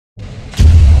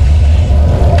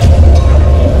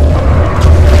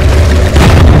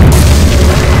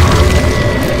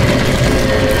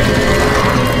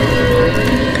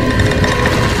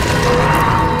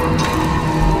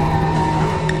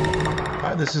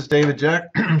is David Jack,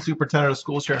 Superintendent of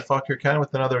Schools here in Fauquier County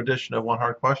with another edition of One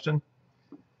Hard Question.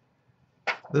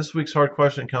 This week's hard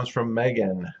question comes from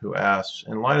Megan, who asks,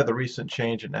 in light of the recent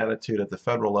change in attitude at the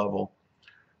federal level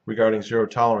regarding zero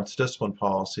tolerance discipline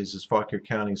policies, is Fauquier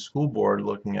County School Board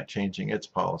looking at changing its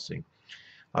policy?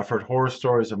 I've heard horror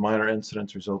stories of minor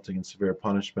incidents resulting in severe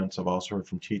punishments. I've also heard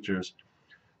from teachers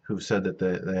who've said that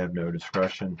they have no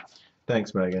discretion.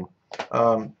 Thanks, Megan.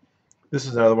 This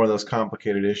is another one of those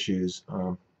complicated issues.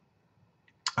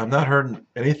 I've not heard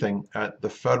anything at the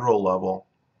federal level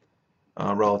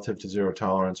relative to zero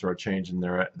tolerance or a change in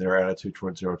their attitude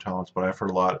towards zero tolerance, but I've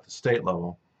heard a lot at the state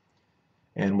level.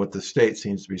 And what the state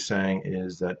seems to be saying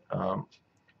is that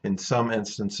in some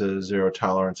instances, zero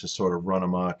tolerance is sort of run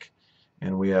amok,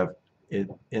 and we have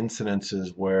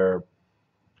incidences where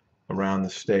around the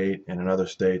state and in other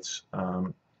states,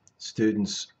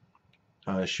 students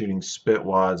shooting spit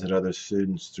wads at other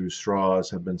students through straws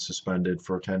have been suspended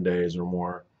for 10 days or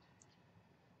more.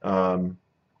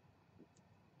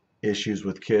 Issues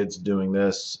with kids doing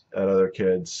this at other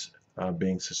kids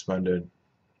being suspended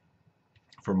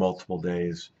for multiple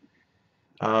days.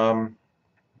 And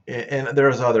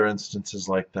there's other instances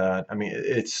like that. I mean,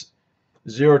 it's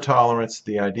zero tolerance.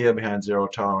 The idea behind zero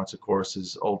tolerance, of course,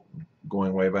 is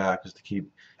going way back, is to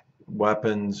keep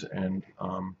weapons and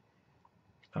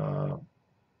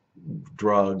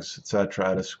drugs, etc.,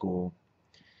 out of school.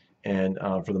 And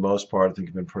for the most part, I think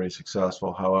have been pretty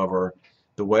successful. However,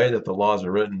 the way that the laws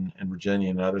are written in Virginia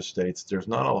and other states, there's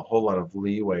not a whole lot of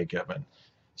leeway given.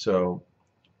 So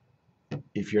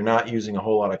if you're not using a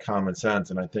whole lot of common sense,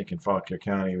 and I think in Fauquier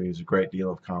County we use a great deal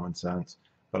of common sense,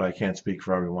 but I can't speak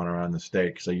for everyone around the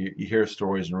state. So you hear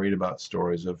stories and read about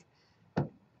stories of,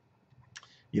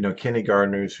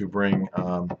 kindergartners who bring,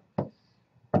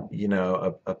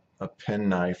 a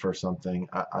penknife or something,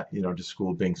 to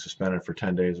school, being suspended for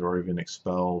 10 days or even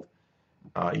expelled.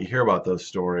 You hear about those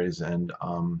stories, and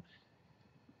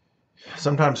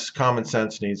sometimes common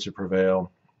sense needs to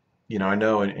prevail. I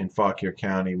know in Fauquier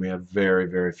County we have very,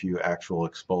 very few actual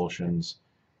expulsions,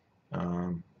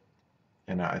 and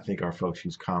I think our folks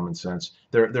use common sense.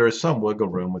 There is some wiggle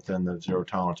room within the zero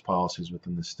tolerance policies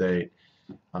within the state.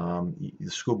 The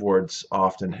school boards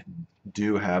often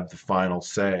do have the final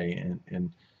say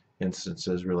in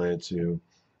instances related to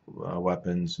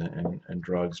weapons and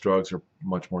drugs. Drugs are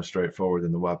much more straightforward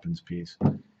than the weapons piece.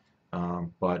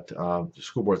 But the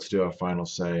school boards do have final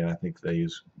say, and I think they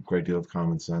use a great deal of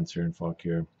common sense here in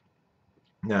Fauquier.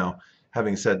 Now,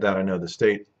 having said that, I know the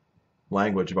state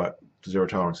language about zero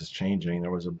tolerance is changing.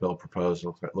 There was a bill proposed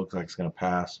that looks like it's going to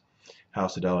pass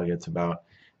House of Delegates about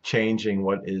changing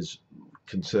what is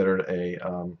considered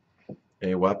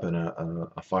a weapon,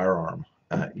 a firearm.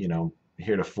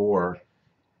 Heretofore,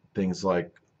 things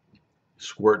like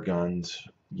squirt guns,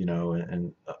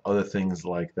 and other things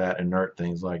like that, inert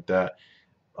things like that,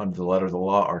 under the letter of the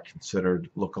law are considered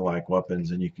look-alike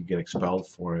weapons, and you could get expelled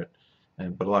for it.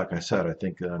 But like I said, I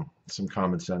think some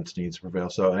common sense needs to prevail.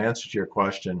 So in answer to your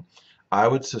question, I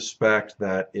would suspect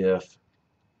that if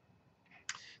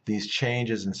these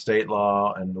changes in state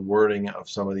law and the wording of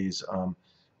some of these,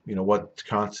 what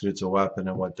constitutes a weapon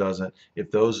and what doesn't, if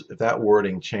that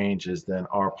wording changes, then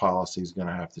our policy is going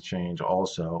to have to change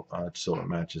also, so it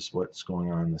matches what's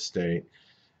going on in the state.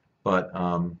 But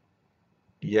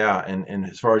yeah, and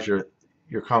as far as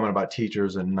your comment about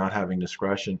teachers and not having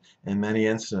discretion, in many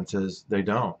instances they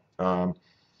don't.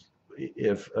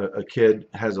 If a kid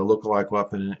has a look-alike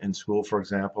weapon in school, for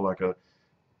example, like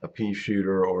a pea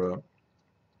shooter or a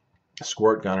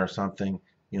squirt gun or something,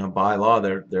 by law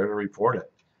they're to report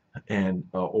it. And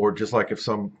or just like if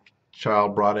some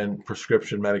child brought in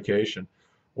prescription medication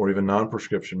or even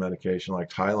non-prescription medication like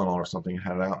Tylenol or something and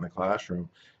had it out in the classroom,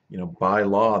 by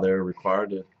law they're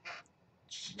required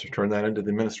to turn that into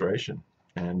the administration,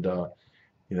 and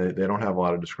they don't have a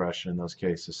lot of discretion in those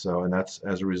cases. So, and that's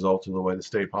as a result of the way the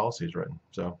state policy is written.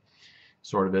 So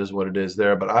sort of is what it is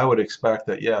there. But I would expect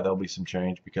that, yeah, there'll be some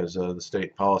change because the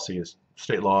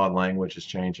state law and language is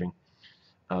changing,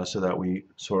 so that we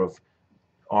sort of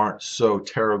aren't so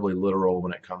terribly literal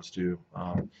when it comes to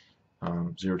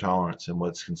zero tolerance and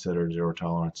what's considered zero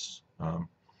tolerance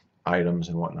items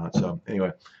and whatnot. So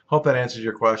anyway, hope that answers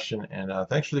your question, and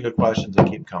thanks for the good questions and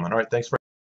keep them coming. All right, thanks for